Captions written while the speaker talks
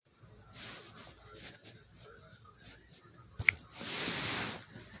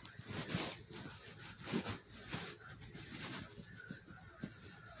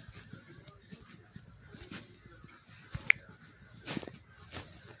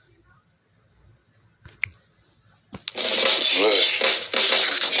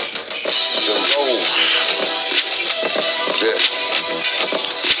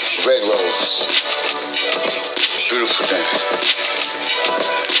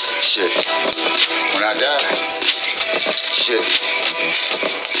Shit. When I die, shit,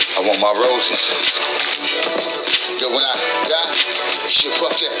 I want my roses. Yo, when I die, shit,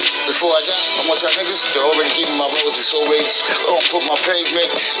 fuck that. Before I die, I want y'all niggas to already give me my roses. Always put my pavement,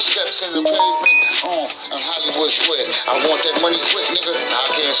 steps in the pavement, on Hollywood Square. I want that money quick, nigga. I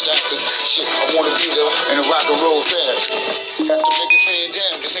can't stop it. Shit, I want to be there in a rock and roll fair. After niggas saying,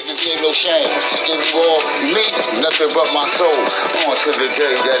 damn, this nigga ain't no shame. Give you all me, nothing but my soul. On to the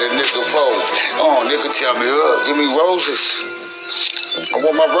day that a nigga fold. Nigga tell me, give me roses. I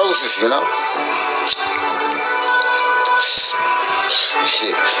want my roses, you know?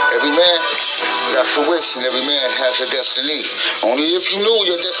 Shit. Every man got a wish and every man has a destiny. Only if you knew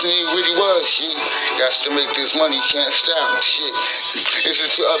your destiny really was, shit. Got to make this money, can't stop, shit. Is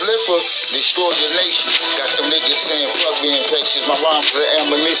it to uplift or destroy your nation? Got them niggas saying, fuck being patient. My rhymes are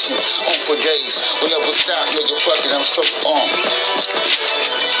ammunition. On for days. Will never stop, nigga, fuck it, I'm so on.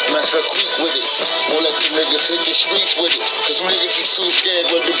 Mess up quick with it. Won't let the niggas hit the streets with it. Cause niggas is too scared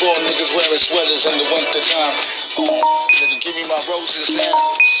with the born niggas wearing sweaters in the winter time. Nigga, give me my roses now.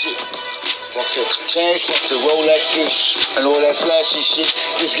 Shit. Fuck the chains, fuck the Rolexes, and all that flashy shit.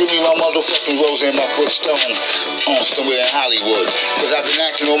 Just give me my motherfucking rose and my footstone somewhere in Hollywood. Cause I've been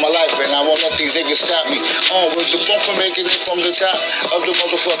acting all my life and I won't let these niggas stop me. With the bumper making it from the top of the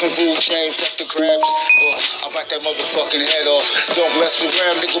motherfucking food chain. Fuck the crabs. I'll bite that motherfucking head off. Don't mess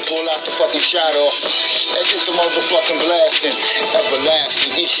around, nigga, pull out the fucking shot off. And just the motherfucking blasting.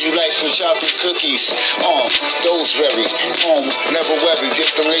 Everlasting. Eat you like some chocolate cookies. Those very. Never worry.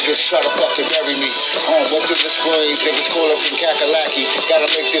 Just the niggas try to fucking bury me. Went to the springs, niggas call up from Kakalaki. Gotta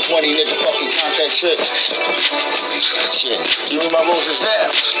make this money, nigga, fucking contact trips. Shit, give me my roses now.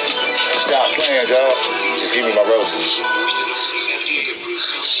 Stop playing, dog. Just give me my roses.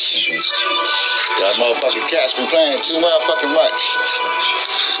 That motherfucking cat's been playing too motherfucking much.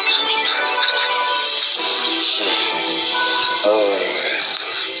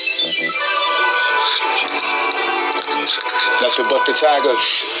 Nothing but the tigers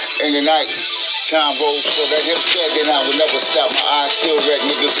in the night. Time rolls so that him scared, then I would never stop. My eyes still red,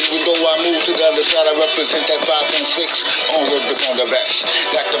 niggas. Even though I move to the other side, I represent that 5 and 6. Onward on the best.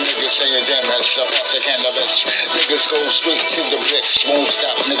 Got them niggas saying, damn, that's stuff off the cannabis. Niggas go straight to the bliss. Won't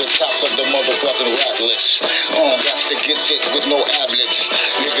stop, nigga, top of the motherfucking rap list. That's to get it with no ablets.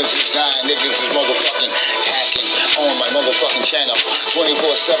 Niggas is dying, niggas is motherfucking hacking on my motherfucking channel.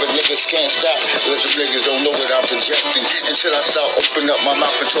 24/7, niggas can't stop. Cause the niggas don't know what I'm projecting. Until I start opening up my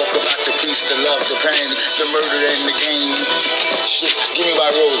mouth and talk about the peace, the love, the pain, the murder, and the game. Shit, give me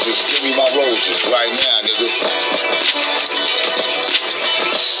my roses right now, nigga.